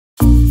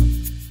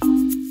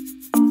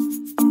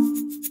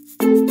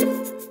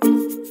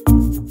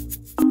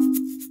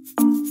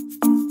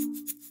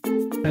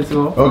Let's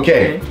go.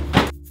 Okay.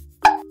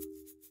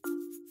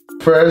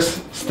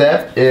 First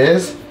step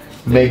is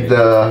make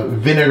the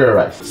vinegar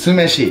rice.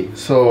 Sumeshi.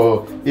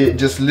 So it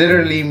just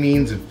literally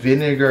means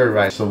vinegar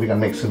rice. So we're gonna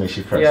make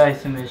sumeshi first. Yeah,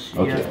 it's sumeshi.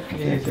 Okay.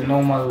 Yeah, it's a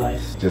normal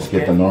rice. Just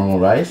get the normal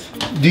rice.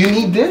 Do you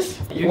need this?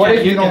 What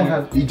if you don't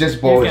have? You just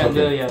boil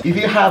something. Yeah. If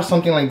you have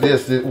something like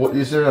this,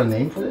 is there a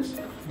name for this?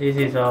 This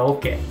is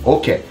okay.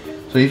 Okay.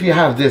 So if you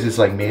have this, it's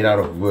like made out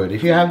of wood.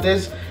 If you have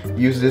this,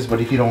 use this.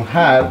 But if you don't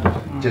have,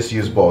 just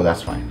use bowl.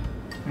 That's fine.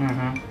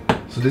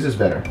 So this is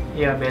better.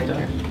 Yeah,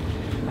 better.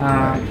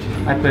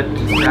 I put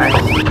rice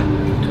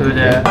to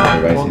the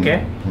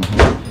okay,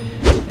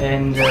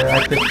 and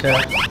I put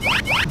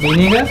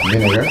vinegar.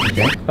 Vinegar,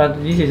 okay.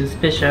 But this is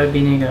special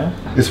vinegar.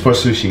 It's for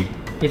sushi.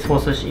 It's for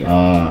sushi.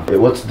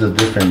 What's the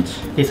difference?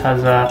 This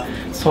has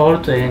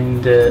salt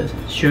and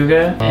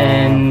sugar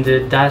and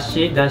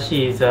dashi.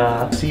 Dashi is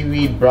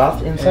seaweed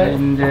broth inside.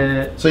 And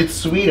so it's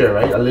sweeter,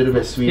 right? A little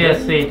bit sweeter. Yeah,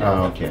 sweet.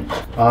 Okay.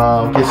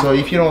 Okay. So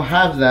if you don't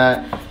have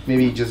that,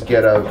 maybe just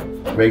get a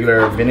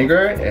regular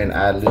vinegar and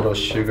add a little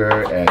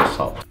sugar and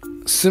salt.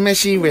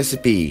 Sumeshi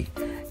recipe.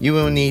 You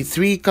will need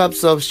 3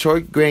 cups of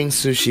short grain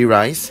sushi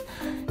rice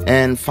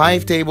and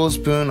 5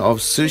 tablespoons of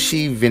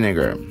sushi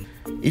vinegar.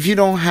 If you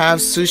don't have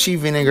sushi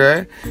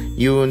vinegar,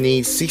 you will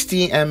need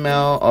 60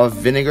 ml of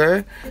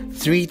vinegar,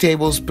 3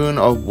 tablespoons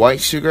of white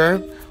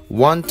sugar,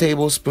 1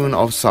 tablespoon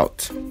of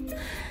salt.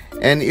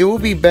 And it will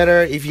be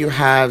better if you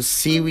have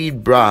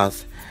seaweed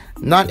broth.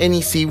 Not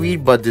any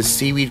seaweed, but the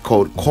seaweed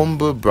called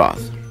kombu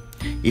broth.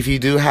 If you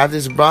do have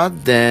this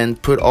broth, then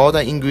put all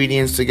the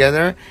ingredients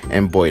together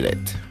and boil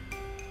it.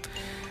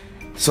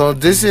 So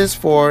this is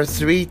for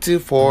 3 to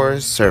 4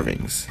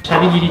 servings. シ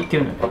ャリ切りってい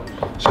うの。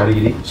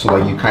 Sharigiri? So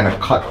like you kind of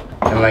cut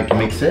and like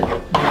mix it?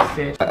 Mix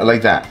it.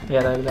 Like that?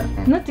 Yeah, like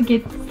that. Not to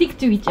get stick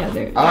to each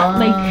other. Ah.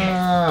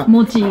 Like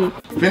mochi.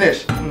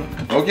 Finish.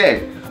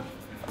 Okay.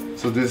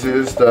 So this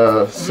is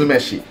the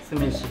sumeshi.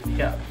 Sumeshi.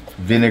 Yeah.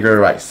 Vinegar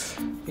rice.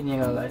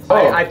 Vinegar rice.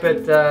 Oh. I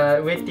put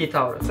wet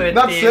towel. Sweaty.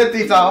 Not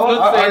sweaty towel?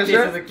 Not Are you sweaty,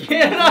 sure? Suzuki.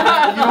 You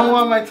don't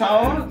want my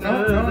towel?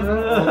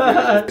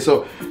 No. Okay.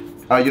 So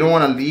you don't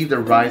want to leave the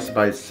rice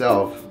by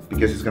itself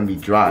because it's going to be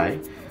dry.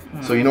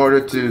 So in order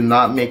to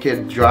not make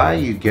it dry,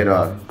 you get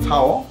a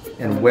towel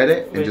and wet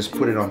it and just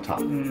put it on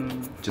top.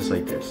 Just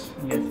like this.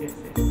 Yes, yes,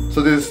 yes.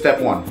 So this is step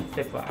 1.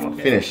 Step 1.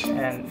 Okay. Finish.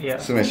 And yeah.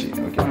 Sumeshi.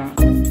 Okay.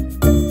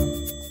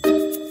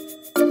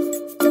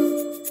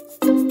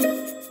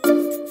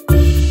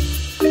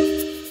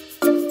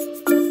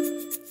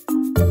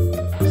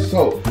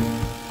 So,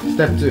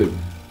 step 2,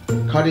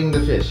 cutting the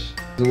fish.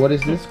 So what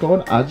is this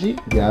called? Aji?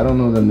 Yeah, I don't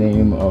know the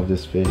name of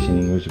this fish in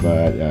English,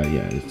 but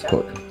yeah, it's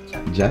called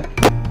jack.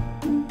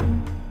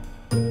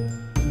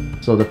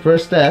 So the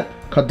first step,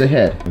 cut the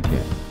head.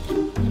 Okay.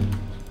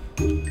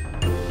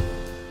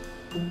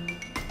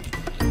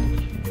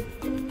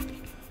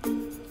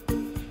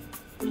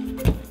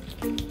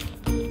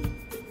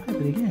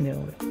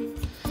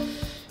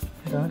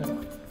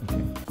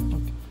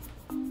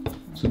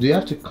 So do you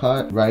have to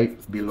cut right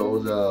below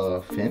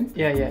the fin?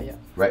 Yeah.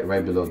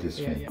 Right below this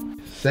fin. Yeah.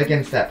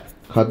 Second step,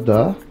 cut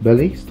the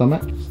belly,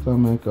 stomach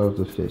of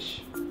the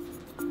fish.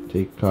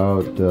 Take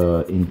out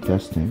the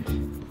intestine.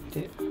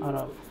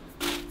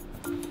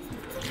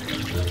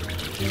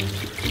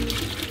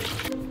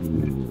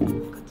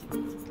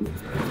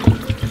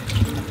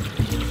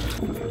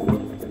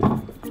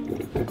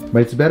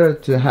 But it's better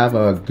to have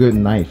a good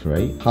knife,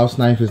 right? House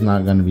knife is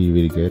not gonna be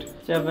really good.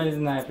 Japanese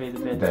knife is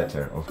better.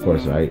 Better, of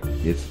course, right?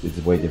 It's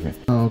way different.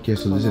 Oh, okay,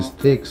 so this is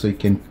thick, so you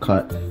can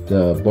cut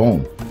the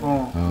bone.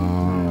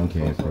 Oh,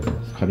 okay, so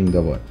cutting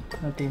the what?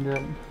 Cutting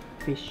the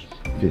fish.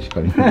 Fish,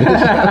 cutting the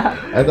fish.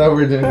 I thought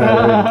we were doing that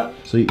already.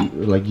 So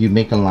you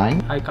make a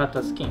line? I cut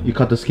the skin. You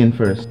cut the skin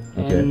first.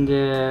 Okay. And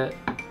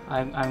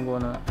I'm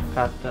gonna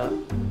cut the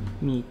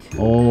meat.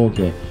 Oh,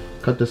 okay.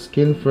 Cut the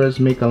skin first,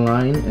 make a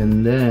line,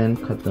 and then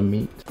cut the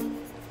meat.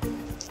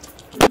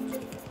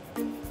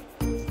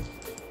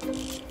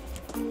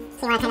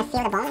 So you want to kind of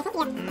feel the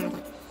bone?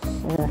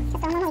 Yeah.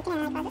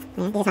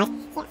 Okay. This one?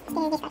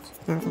 Yeah, this part.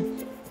 Okay.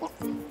 Yep.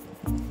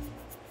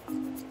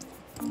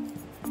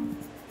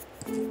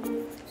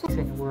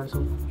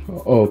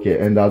 Oh, okay,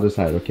 and the other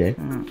side, okay.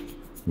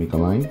 Make a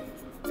line.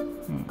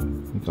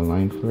 Make a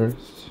line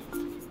first.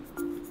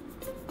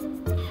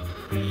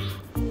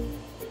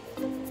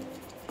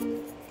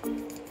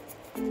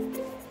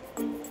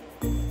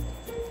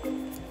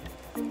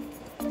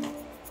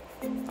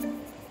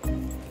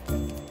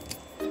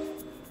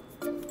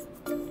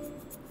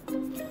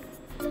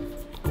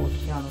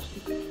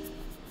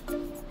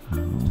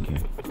 Okay.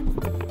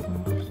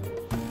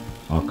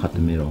 I'll cut the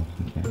middle.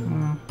 Okay.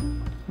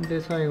 で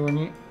最後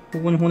にこ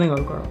こに骨があ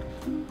るから。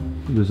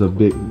 There's a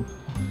big.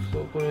 そ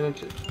うこれだ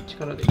け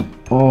力で。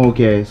 Oh,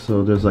 okay.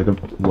 So there's like a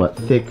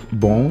thick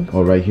bone?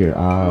 Oh, right here.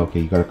 Ah, okay.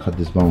 You gotta cut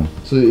this bone.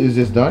 So is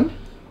this done?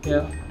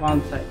 Yeah,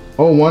 one side.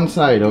 Oh, one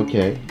side.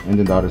 Okay, and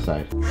then the other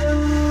side.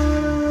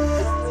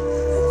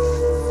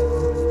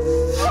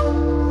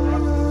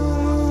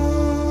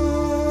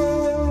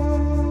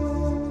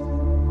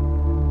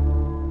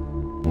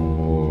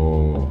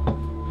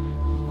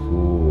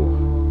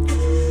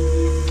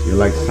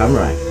 like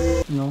samurai.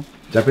 No.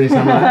 Japanese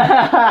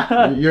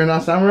samurai? You're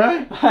not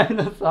samurai? I'm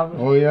not samurai.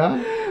 Oh yeah?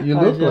 You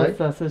look like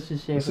a sushi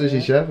chef.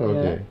 sushi chef?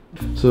 Okay.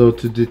 So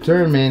to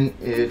determine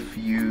if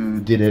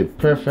you did it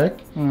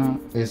perfect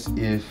is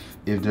if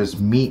there's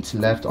meat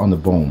left on the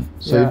bone.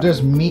 So if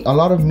there's meat, a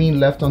lot of meat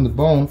left on the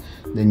bone,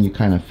 then you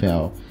kind of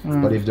fail.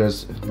 But if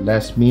there's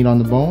less meat on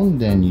the bone,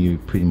 then you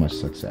pretty much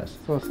success.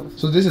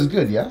 So this is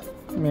good, yeah?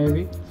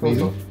 Maybe.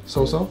 Maybe?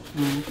 So?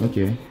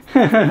 Okay.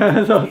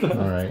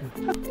 Alright.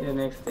 The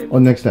next step. Oh,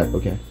 next step,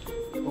 okay.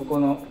 こ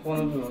の部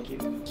分を切る。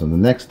 So the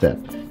next step,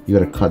 you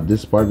gotta cut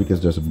this part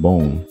because there's a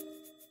bone.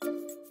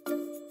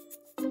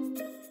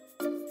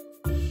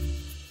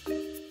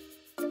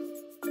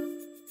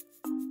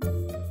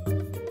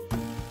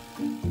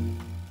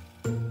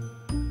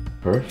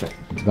 Perfect.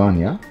 It's gone,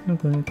 yeah? なん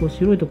かね、こう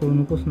白いところ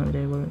残すなみた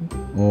いな言われる。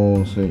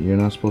 Oh, so you're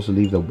not supposed to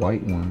leave the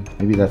white one.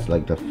 Maybe that's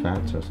like the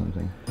fats or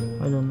something.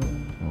 I don't know.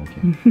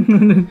 Okay.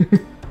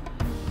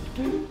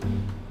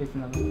 別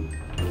なの。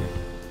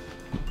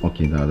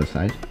 Okay, the other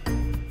side.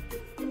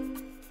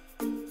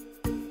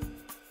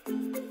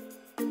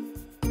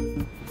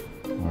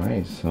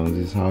 Alright, so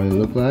this is how it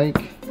look like.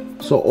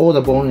 So all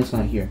the bone is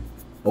not here.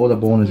 All the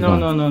bone is gone.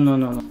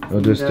 No. Oh,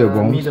 there's still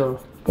bones? Middle.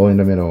 Oh, in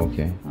the middle,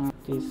 okay.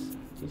 This.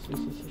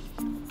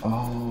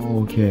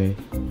 Oh, okay.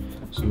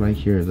 So right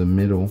here, the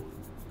middle.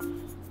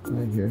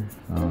 Right here.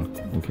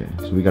 Okay,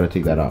 so we gotta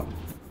take that out.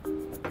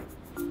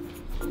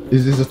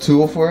 Is this a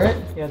tool for it?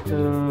 You have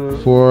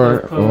to...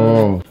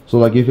 Oh. So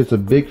like if it's a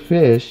big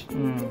fish,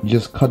 you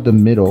just cut the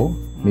middle,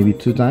 maybe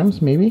 2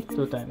 times, maybe?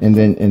 2 times. And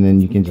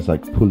then you can just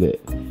like pull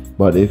it.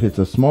 But if it's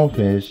a small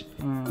fish,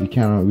 you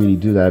cannot really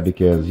do that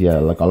because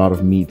like a lot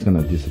of meat's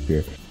gonna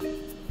disappear.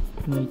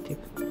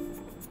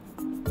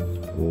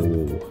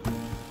 Oh,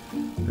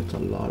 that's a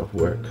lot of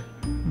work.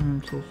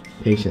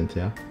 Patience,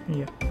 yeah?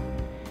 Yeah.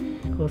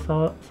 こう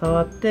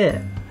触っ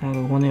てなん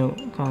か骨を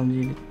感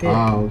じて。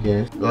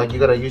 Okay. Like you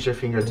gotta use your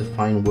finger to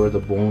find where the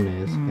bone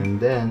is, and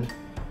then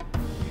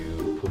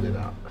you pull it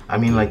out. I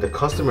mean, like the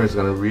customer is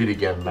gonna really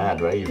get mad,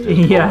 right? If there's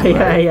bone,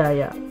 right?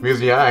 Yeah.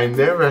 Because I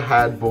never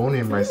had bone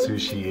in my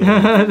sushi.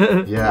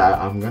 And,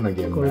 I'm gonna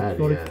get これ mad.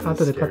 これ Yeah,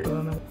 後 that's でカッ scary. ト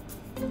だな。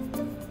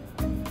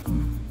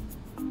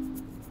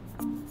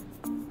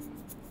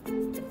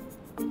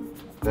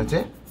 That's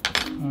it?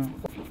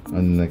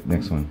 And the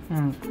next one.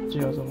 違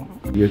うぞ。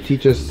 Your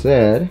teacher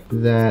said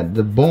that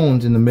the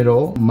bones in the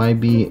middle might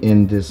be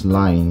in this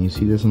line. You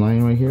see this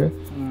line right here?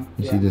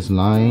 You see this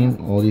line,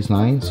 all these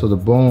lines? So the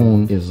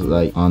bone is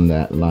like on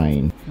that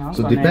line.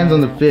 So it depends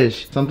on the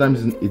fish.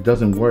 Sometimes it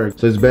doesn't work.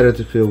 So it's better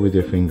to feel with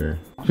your finger.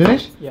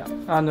 Finish? Yeah.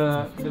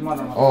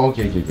 Oh,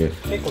 okay, good.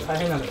 結構大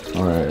変なんだよ。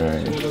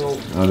 Alright.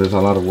 Oh, there's a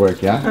lot of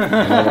work, yeah? A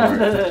lot of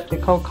work.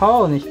 で、皮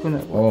をね、引くの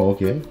よ。 Oh,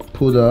 okay.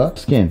 Pull the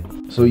skin.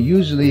 So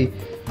usually,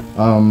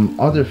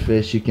 other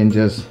fish, you can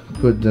just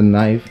put the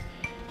knife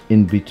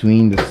in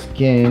between the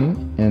skin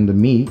and the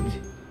meat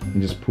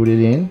and just put it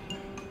in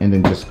and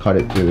then just cut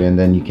it through, and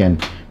then you can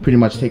pretty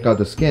much take out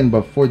the skin.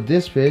 But for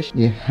this fish,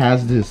 it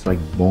has this like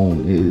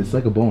bone. It's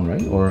like a bone,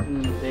 right? Or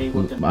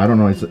I don't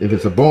know if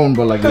it's a bone,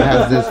 but like it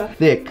has this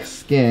thick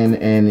skin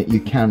and you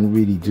can't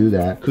really do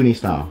that. Kuni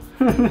style.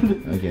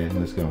 Okay,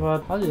 let's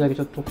go. アジだけち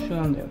ょっと特殊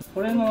なんだよ。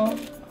これの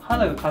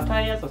肌が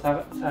硬いやつと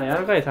柔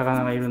らかい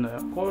魚がいるのよ。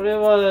これ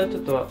はちょ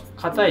っと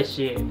硬い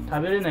し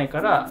食べれない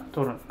から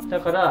取るの。だ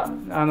から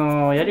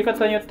やり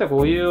方によっては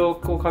お湯を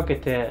こうかけ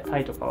てタ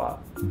イとかは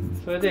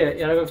それで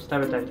柔らかくして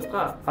食べたりと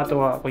か、あと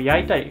はこう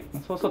焼いたり、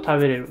そうすると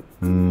食べれる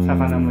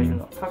魚もいる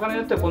の。魚に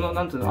よってはこの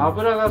なんていうの、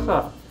油が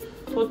さ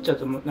取っちゃう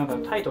と、なんか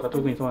タイとか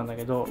特にそうなんだ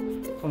けど、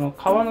その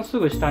皮のす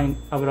ぐ下に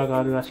油が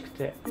あるらしく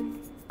て、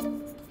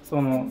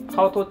その皮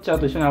取っちゃう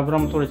と一緒に油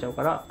も取れちゃう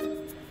から、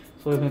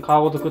そういうふうに皮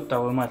ごと食った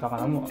方がうまい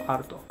魚もあ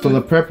ると。 So the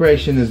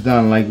preparation is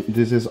done. Like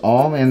this is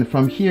all, and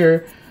from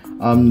here,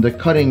 the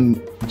cutting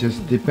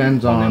just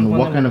depends on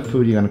what kind of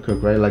food you're gonna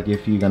cook, right? Like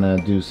if you're gonna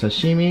do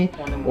sashimi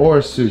or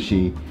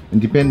sushi, and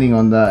depending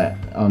on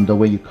the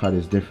way you cut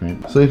is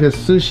different. So if it's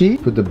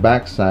sushi, put the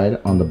back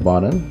side on the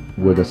bottom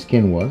where the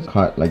skin was,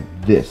 cut like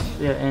this,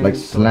 like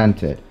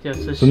slanted.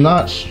 So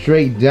not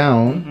straight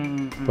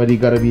down, but you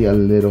gotta be a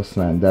little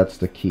slant. That's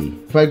the key.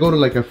 If I go to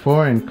like a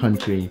foreign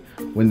country,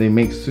 when they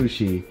make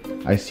sushi,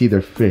 I see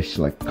their fish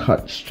like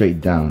cut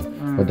straight down,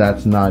 but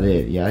that's not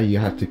it. Yeah, you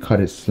have to cut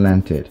it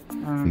slanted,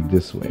 like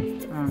this way.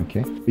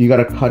 Okay, you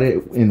gotta cut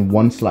it in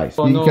one slice.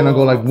 You cannot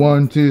go like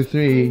 1, 2,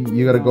 3.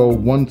 You gotta go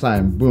one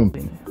time, boom.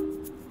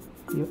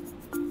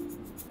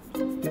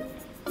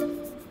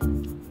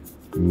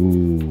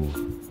 Ooh,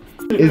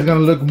 it's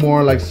gonna look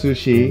more like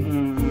sushi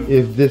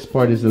if this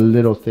part is a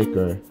little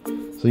thicker.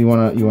 So you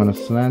wanna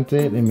slant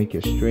it and make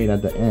it straight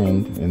at the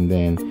end, and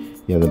then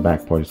the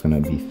back part is gonna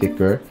be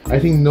thicker. I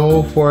think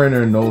no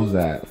foreigner knows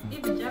that.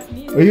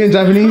 Even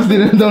Japanese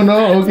don't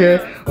know? Okay,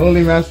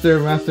 only master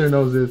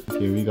knows this.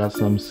 Okay, we got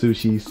some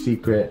sushi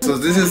secret. So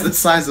this is the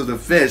size of the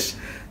fish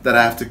that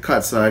I have to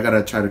cut. So I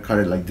gotta try to cut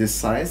it like this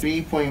size.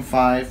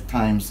 3.5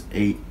 times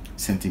 8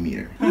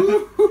 centimeter.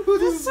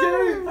 This is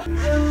scary.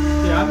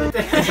 やめて。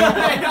や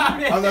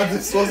めて。 I'm not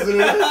supposed to do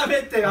this. や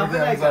めて。危 Okay,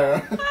 ない I'm か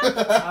ら。 sorry.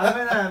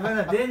 危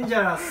ない。デンジ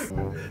ャラス。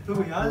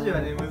特にアジ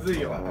はね、むず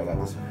いよ。 I got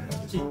this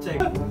one. ちっちゃい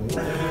から。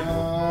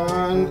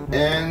 One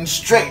and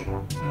straight.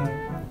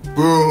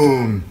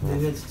 Boom. 全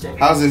然ちっちゃい。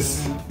 How's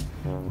this?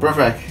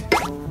 Perfect.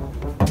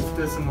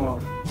 Too small.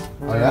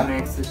 Oh yeah?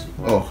 Make sushi.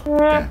 Oh,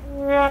 yeah.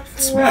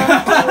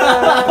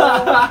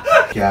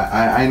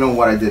 Yeah, I know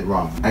what I did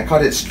wrong. I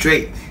cut it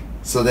straight,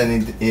 so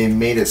then it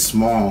made it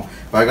small.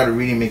 But I gotta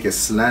really make it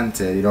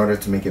slanted in order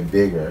to make it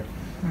bigger.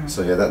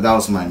 So yeah, that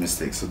was my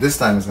mistake. So this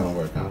time it's gonna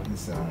work out.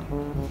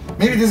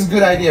 Maybe this is a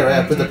good idea,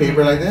 right? I put the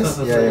paper like this?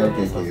 Yeah,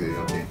 okay.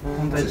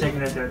 本当にチェック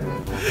レター。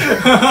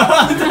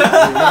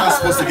 You're not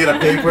supposed to get a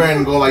paper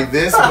and go like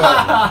this,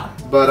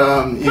 but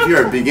if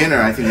you're a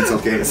beginner, I think it's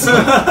okay. So,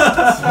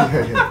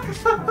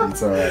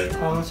 it's alright.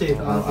 楽しい。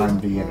 I'm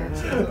beginner,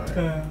 so it's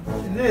alright.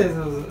 で、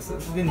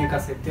で寝か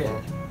せて。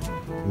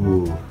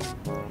 Ooh.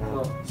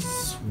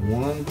 そう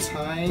One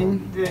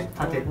time, で、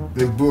立てる。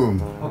 then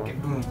boom. オッケー。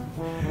うん。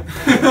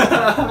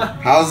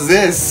 How's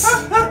this?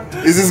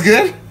 Is this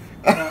good?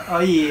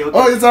 あ、いいよ。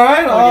 Oh, it's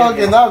alright? Oh,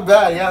 okay, not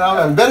bad. Yeah,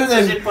 not bad.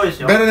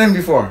 Better than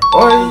before.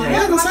 Oh,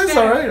 yeah, that sounds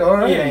alright.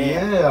 Alright.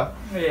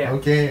 Yeah.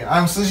 Okay,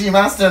 I'm sushi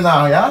master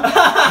now, yeah?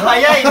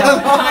 早いな。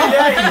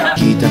早いな。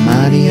北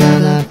マリア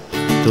ナ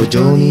とジ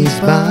ョニー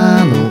ズ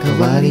バーの代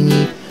わり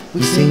に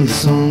We sing the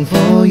song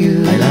for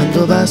you アイラン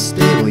ドバス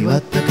停を祝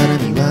ったから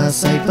には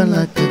サイパン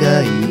ラック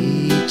が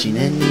一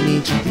年に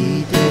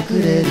導いてく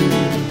れる